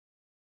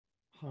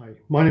Hi,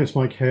 my name is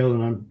Mike Hale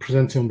and I'm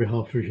presenting on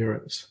behalf of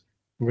Eurits.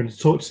 I'm going to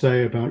talk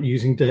today about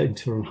using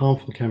data on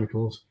harmful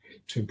chemicals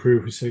to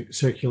improve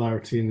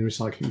circularity in the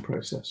recycling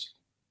process.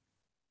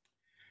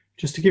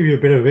 Just to give you a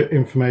bit of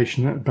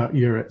information about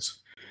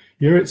Eurits.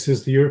 Eurits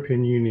is the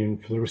European Union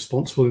for the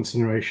responsible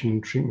incineration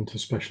and treatment of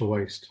special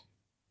waste.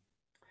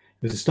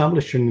 It was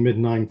established in the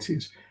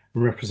mid-90s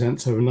and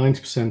represents over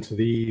 90% of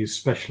the EU's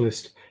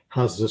specialist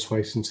hazardous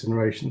waste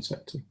incineration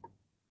sector.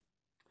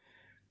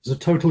 There's a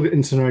total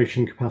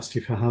incineration capacity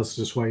for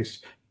hazardous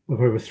waste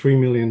of over 3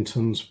 million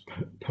tonnes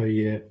per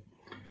year.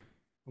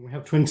 And we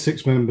have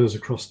 26 members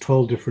across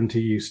 12 different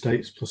EU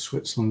states plus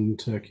Switzerland and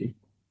Turkey.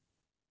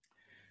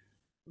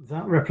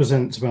 That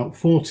represents about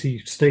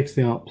 40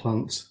 state-of-the-art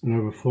plants and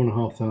over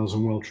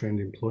 4,500 well-trained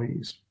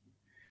employees.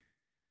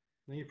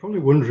 Now you're probably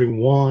wondering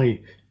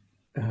why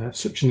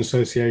such an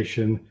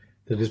association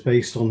that is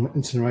based on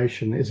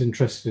incineration is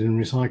interested in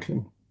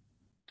recycling.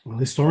 Well,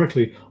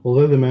 historically,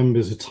 although the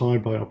members are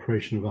tied by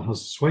operation of a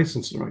hazardous waste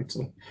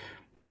incinerator,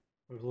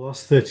 over the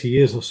last 30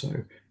 years or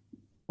so,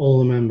 all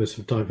the members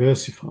have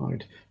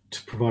diversified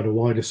to provide a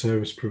wider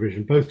service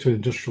provision, both to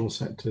industrial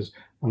sectors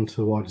and to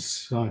the wider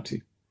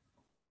society.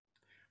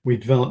 We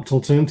developed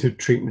alternative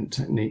treatment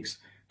techniques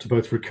to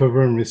both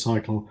recover and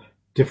recycle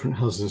different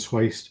hazardous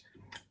waste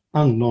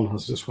and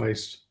non-hazardous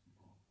waste.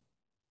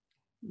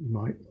 You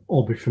might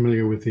all be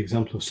familiar with the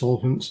example of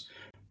solvents,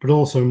 but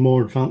also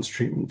more advanced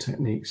treatment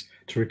techniques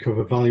to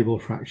recover valuable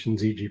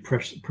fractions, e.g.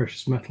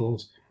 precious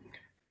metals,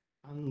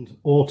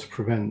 or to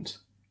prevent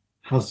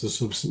hazardous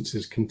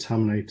substances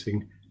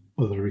contaminating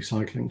other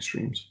recycling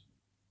streams.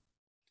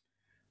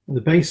 At the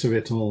base of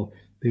it all,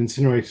 the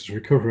incinerators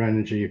recover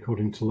energy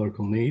according to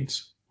local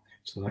needs,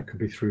 so that could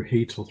be through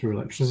heat or through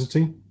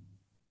electricity,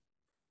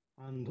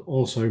 and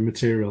also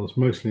materials,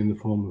 mostly in the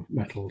form of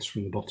metals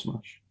from the bottom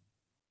ash.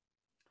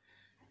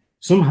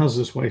 Some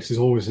hazardous waste is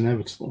always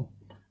inevitable.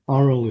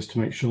 Our role is to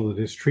make sure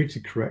that it is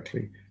treated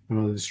correctly and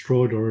either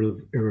destroyed or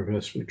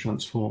irreversibly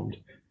transformed,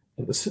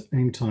 at the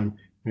same time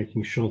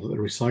making sure that the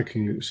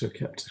recycling loops are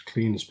kept as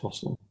clean as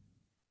possible.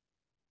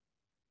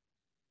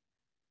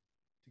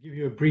 To give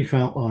you a brief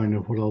outline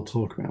of what I'll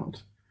talk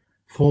about,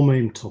 4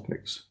 main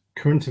topics: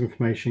 current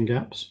information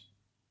gaps,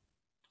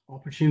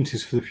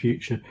 opportunities for the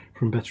future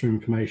from better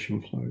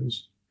information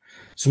flows,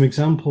 some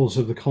examples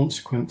of the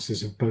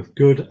consequences of both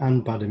good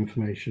and bad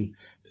information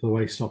for the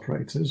waste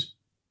operators,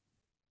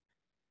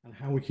 and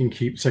how we can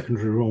keep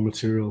secondary raw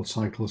material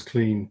cycles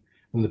clean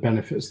and the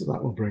benefits that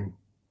will bring.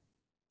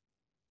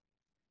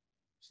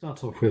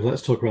 Start off with,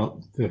 let's talk about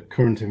the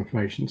current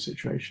information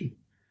situation.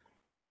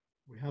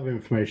 We have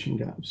information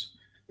gaps.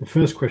 The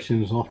first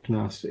question is often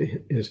asked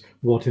is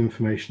what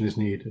information is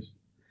needed?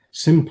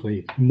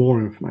 Simply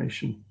more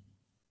information.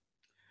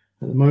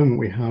 At the moment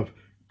we have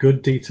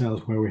good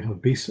details where we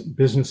have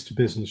business to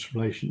business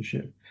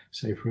relationship,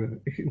 say for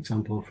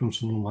example from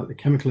someone like the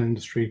chemical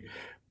industry,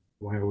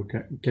 where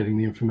we're getting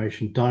the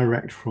information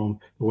direct from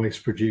the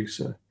waste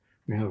producer.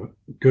 We have a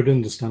good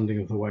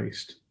understanding of the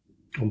waste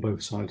on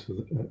both sides of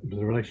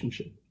the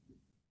relationship.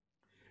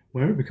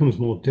 Where it becomes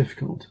more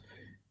difficult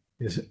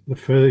is the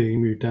further you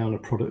move down a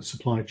product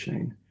supply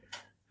chain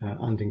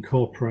and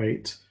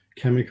incorporate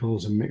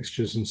chemicals and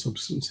mixtures and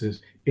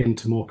substances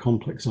into more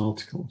complex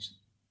articles.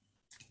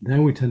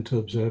 Then we tend to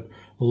observe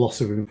a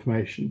loss of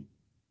information.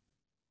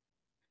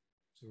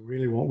 So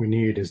really what we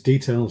need is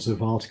details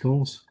of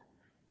articles.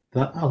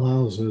 That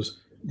allows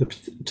us the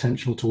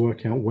potential to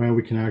work out where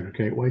we can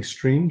aggregate waste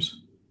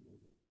streams.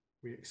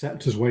 We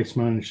accept as waste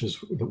managers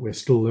that we're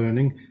still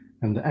learning,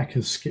 and the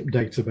ECHA-SCIP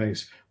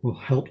database will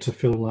help to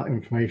fill that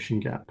information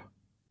gap.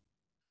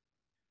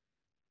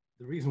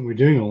 The reason we're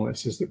doing all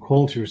this is that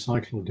quality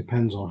recycling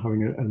depends on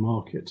having a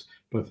market,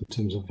 both in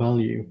terms of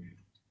value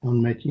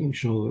and making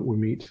sure that we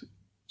meet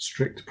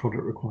strict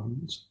product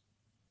requirements.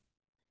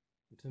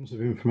 In terms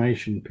of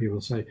information, people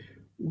say,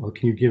 well,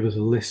 can you give us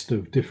a list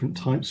of different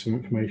types of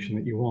information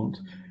that you want?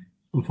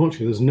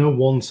 Unfortunately, there's no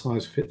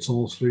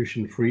one-size-fits-all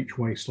solution for each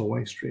waste or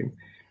waste stream.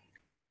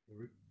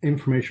 The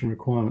information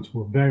requirements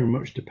will very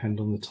much depend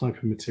on the type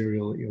of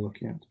material that you're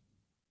looking at.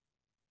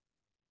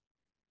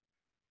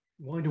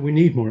 Why do we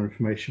need more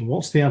information?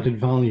 What's the added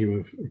value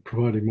of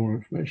providing more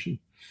information?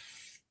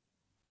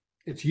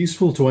 It's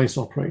useful to waste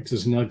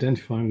operators in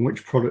identifying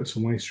which products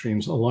and waste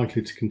streams are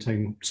likely to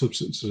contain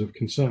substances of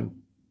concern.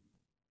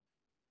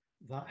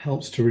 That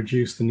helps to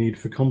reduce the need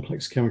for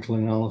complex chemical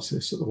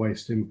analysis at the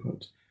waste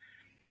input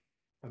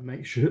and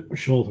make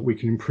sure that we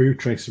can improve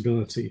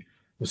traceability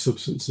of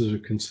substances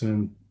of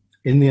concern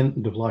in the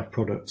end-of-life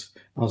products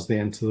as they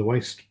enter the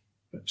waste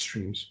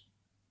streams.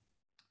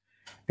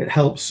 It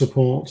helps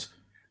support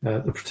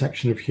the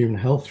protection of human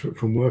health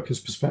from workers'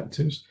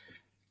 perspectives.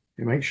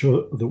 It makes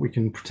sure that we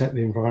can protect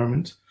the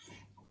environment,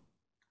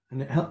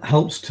 and it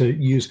helps to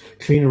use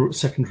cleaner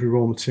secondary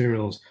raw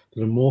materials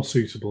that are more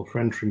suitable for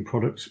entering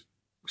product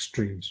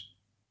streams.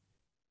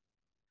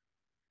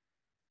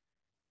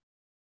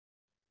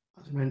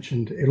 As I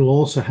mentioned, it'll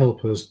also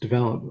help us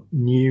develop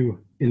new,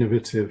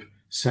 innovative,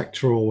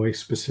 sector or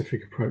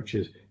waste-specific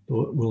approaches that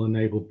will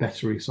enable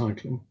better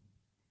recycling.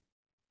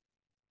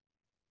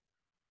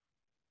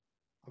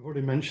 I've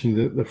already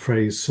mentioned the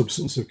phrase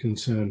substance of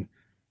concern.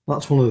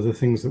 That's one of the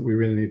things that we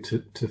really need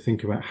to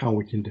think about how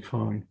we can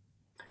define.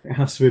 It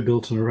has to be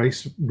built on a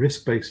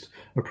risk-based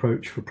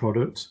approach for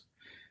products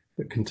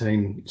that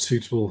contain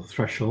suitable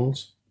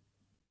thresholds.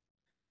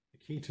 The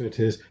key to it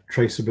is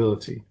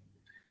traceability.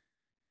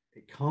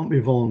 It can't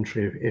be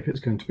voluntary if it's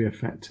going to be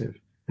effective,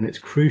 and it's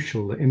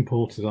crucial that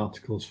imported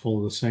articles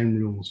follow the same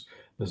rules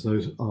as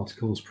those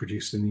articles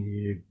produced in the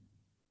EU.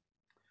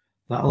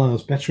 That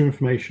allows better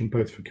information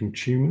both for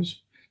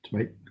consumers to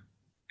make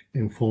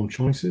informed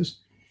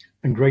choices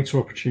and greater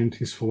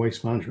opportunities for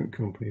waste management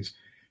companies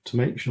to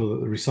make sure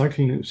that the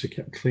recycling loops are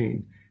kept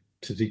clean,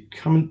 to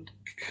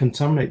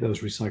decontaminate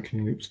those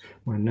recycling loops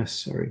when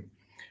necessary,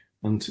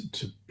 and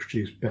to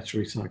produce better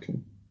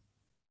recycling.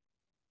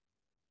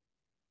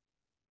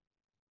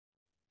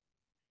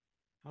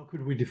 How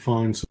could we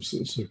define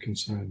substance of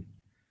concern?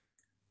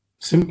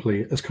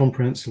 Simply, as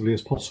comprehensively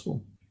as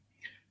possible.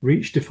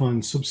 REACH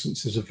defines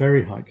substances of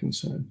very high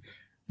concern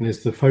and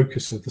is the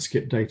focus of the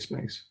SCIP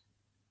database.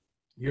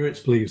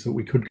 Eurits believes that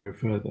we could go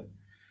further.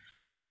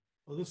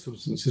 Other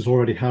substances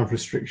already have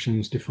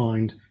restrictions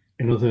defined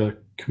in other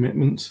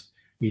commitments,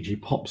 e.g.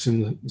 POPs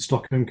in the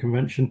Stockholm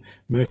Convention,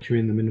 mercury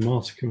in the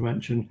Minamata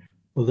Convention,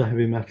 other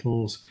heavy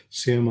metals,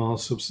 CMR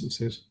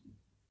substances.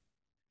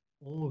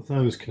 All of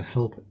those can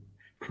help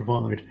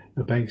provide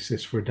a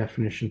basis for a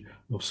definition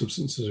of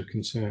substances of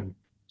concern.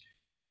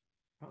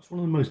 Perhaps one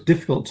of the most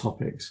difficult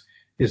topics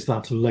is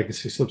that of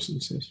legacy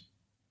substances.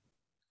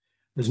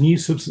 As new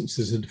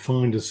substances are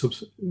defined as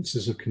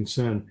substances of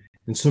concern,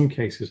 in some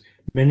cases,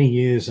 many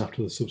years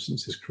after the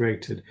substance is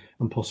created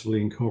and possibly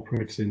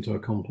incorporated into a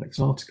complex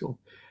article,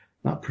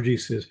 that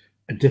produces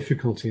a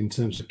difficulty in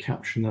terms of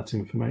capturing that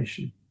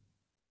information.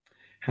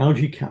 How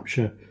do you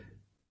capture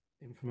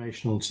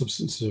information on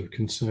substances of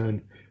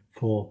concern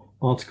for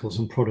articles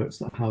and products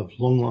that have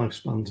long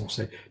lifespans of,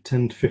 say,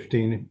 10 to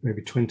 15,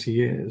 maybe 20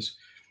 years,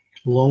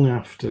 long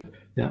after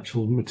the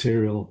actual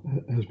material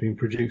has been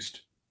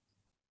produced?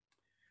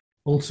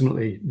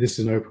 Ultimately, this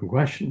is an open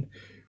question.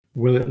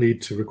 Will it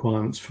lead to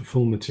requirements for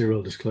full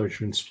material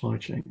disclosure in supply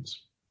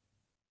chains?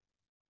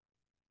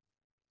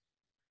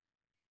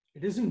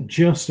 It isn't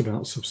just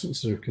about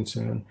substances of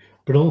concern,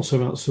 but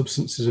also about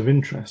substances of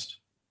interest.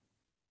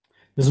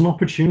 There's an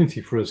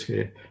opportunity for us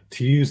here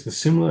to use the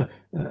similar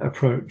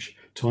approach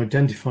to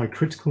identify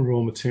critical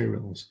raw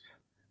materials.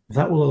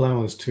 That will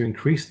allow us to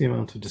increase the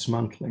amount of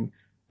dismantling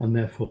and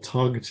therefore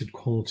targeted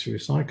quality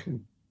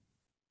recycling.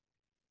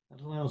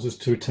 That allows us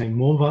to retain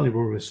more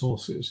valuable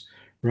resources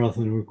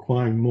rather than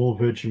requiring more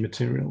virgin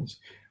materials,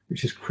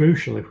 which is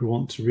crucial if we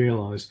want to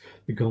realise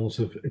the goals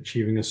of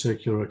achieving a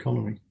circular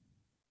economy.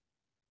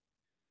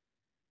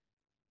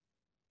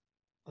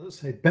 As I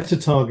say, better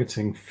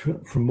targeting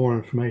from more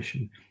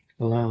information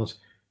allows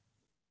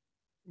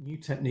new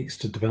techniques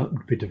to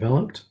be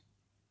developed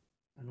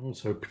and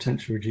also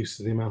potentially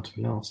reduces the amount of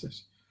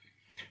analysis.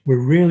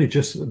 We're really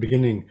just at the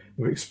beginning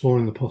of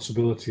exploring the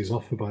possibilities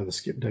offered by the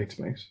SCIP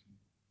database.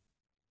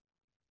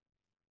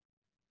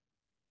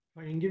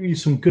 I can give you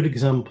some good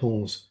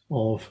examples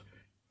of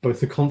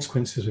both the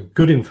consequences of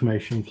good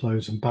information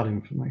flows and bad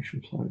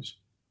information flows.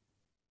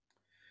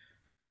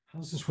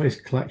 Hazardous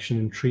waste collection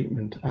and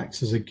treatment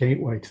acts as a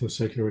gateway to the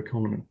circular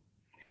economy.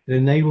 It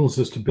enables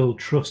us to build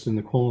trust in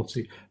the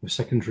quality of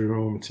secondary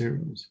raw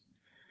materials.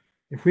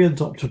 If we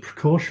adopt a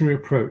precautionary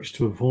approach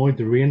to avoid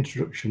the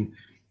reintroduction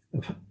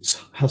of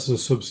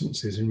hazardous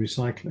substances in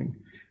recycling,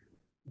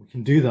 we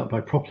can do that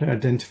by properly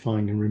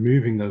identifying and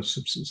removing those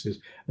substances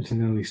at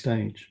an early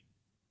stage.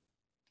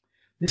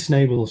 This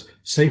enables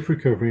safe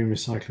recovery and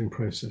recycling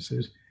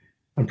processes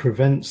and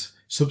prevents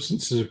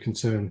substances of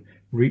concern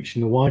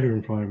reaching the wider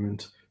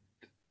environment,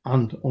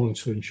 and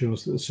also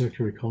ensures that the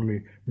circular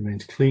economy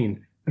remains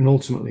clean and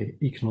ultimately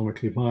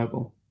economically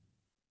viable.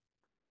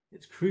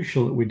 It's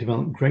crucial that we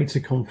develop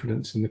greater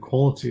confidence in the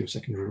quality of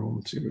secondary raw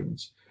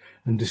materials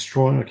and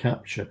destroy or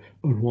capture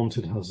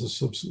unwanted hazardous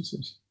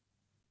substances.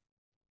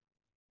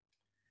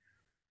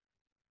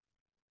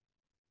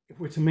 If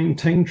we're to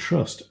maintain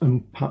trust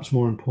and, perhaps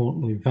more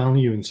importantly,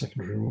 value in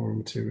secondary raw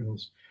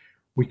materials,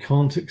 we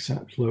can't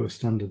accept lower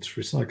standards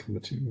for recycled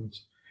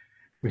materials.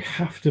 We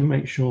have to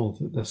make sure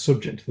that they're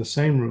subject to the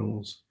same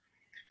rules.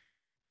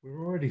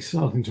 We're already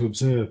starting to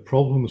observe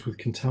problems with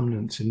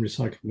contaminants in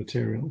recycled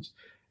materials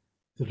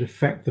that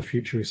affect the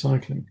future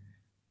recycling.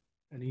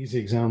 An easy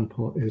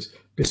example is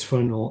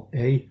bisphenol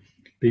A,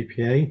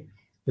 BPA,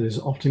 that is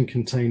often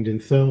contained in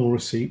thermal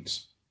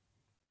receipts,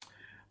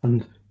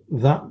 and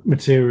that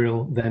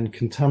material then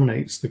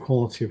contaminates the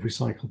quality of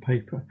recycled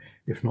paper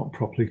if not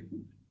properly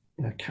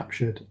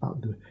captured at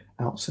the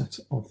outset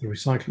of the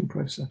recycling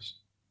process.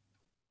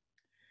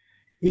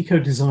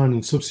 Eco-design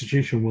and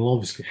substitution will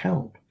obviously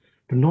help,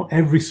 but not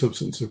every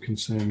substance of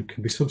concern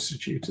can be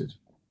substituted.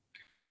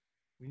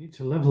 We need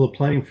to level the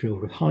playing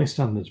field with high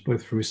standards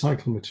both for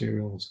recycled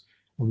materials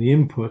on the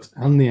input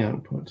and the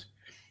output,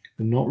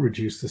 and not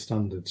reduce the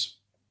standards.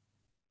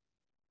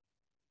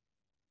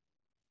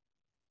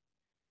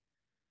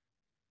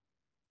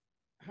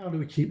 How do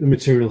we keep the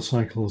material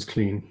cycles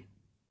clean?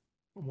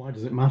 Why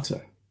does it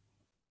matter?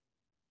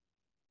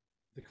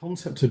 The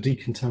concept of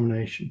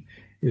decontamination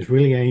is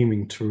really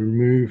aiming to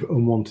remove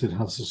unwanted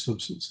hazardous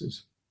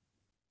substances.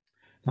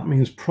 That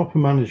means proper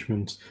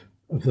management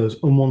of those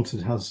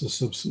unwanted hazardous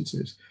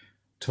substances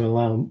to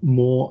allow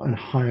more and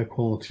higher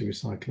quality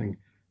recycling,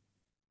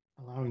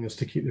 allowing us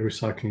to keep the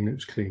recycling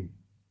loops clean.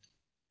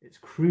 It's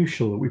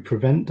crucial that we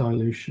prevent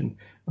dilution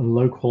and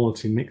low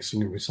quality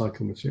mixing of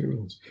recycled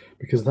materials,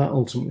 because that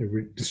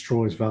ultimately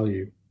destroys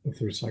value of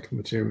the recycled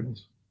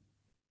materials.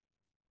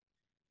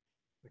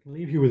 I can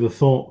leave you with a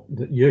thought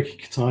that Jyrki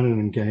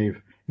Katainen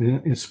gave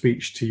in a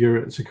speech to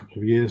Eurits a couple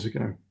of years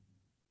ago.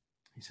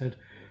 He said,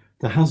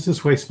 "The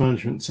hazardous waste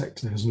management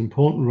sector has an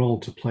important role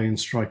to play in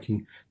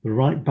striking the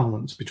right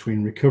balance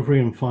between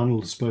recovery and final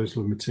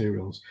disposal of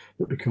materials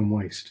that become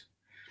waste.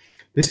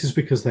 This is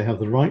because they have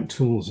the right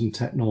tools and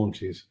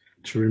technologies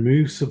to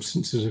remove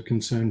substances of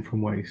concern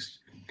from waste,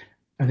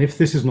 and if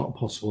this is not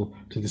possible,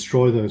 to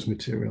destroy those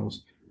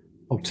materials,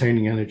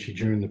 obtaining energy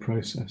during the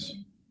process."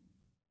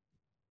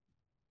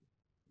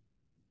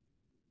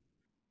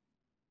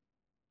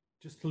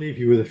 Just to leave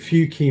you with a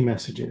few key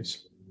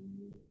messages.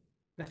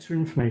 Better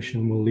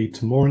information will lead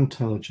to more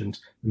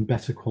intelligent and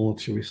better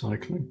quality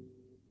recycling.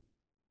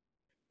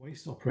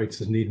 Waste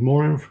operators need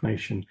more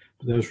information,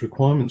 but those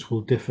requirements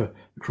will differ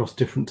across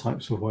different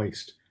types of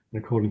waste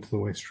and according to the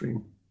waste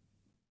stream.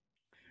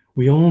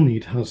 We all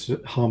need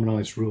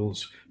harmonized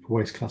rules for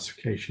waste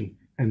classification,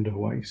 end of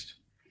waste.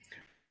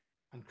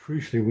 And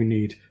crucially, we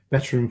need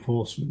better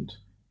enforcement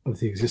of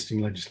the existing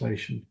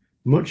legislation,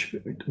 much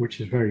of it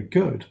which is very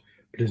good,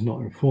 but is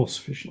not enforced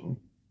sufficiently.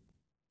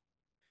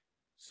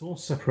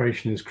 Source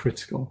separation is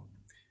critical.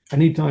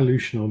 Any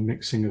dilution or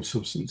mixing of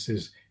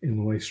substances in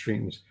the waste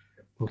streams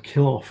will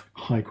kill off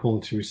high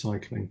quality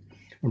recycling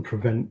and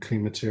prevent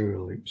clean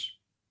material loops.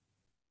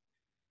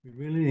 We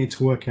really need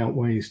to work out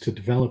ways to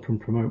develop and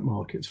promote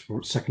markets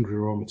for secondary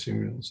raw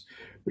materials,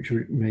 which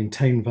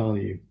maintain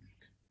value.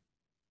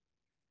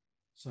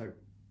 So,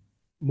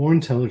 more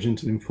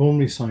intelligent and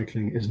informed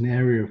recycling is an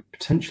area of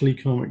potential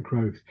economic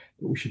growth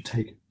that we should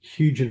take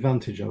huge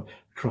advantage of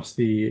across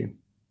the EU.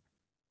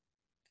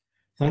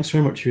 Thanks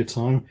very much for your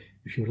time.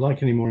 If you would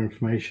like any more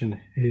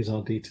information, here's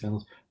our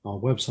details. Our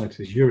website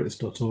is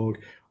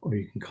eurits.org, or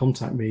you can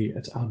contact me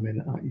at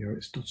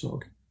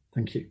admin@eurits.org.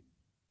 Thank you.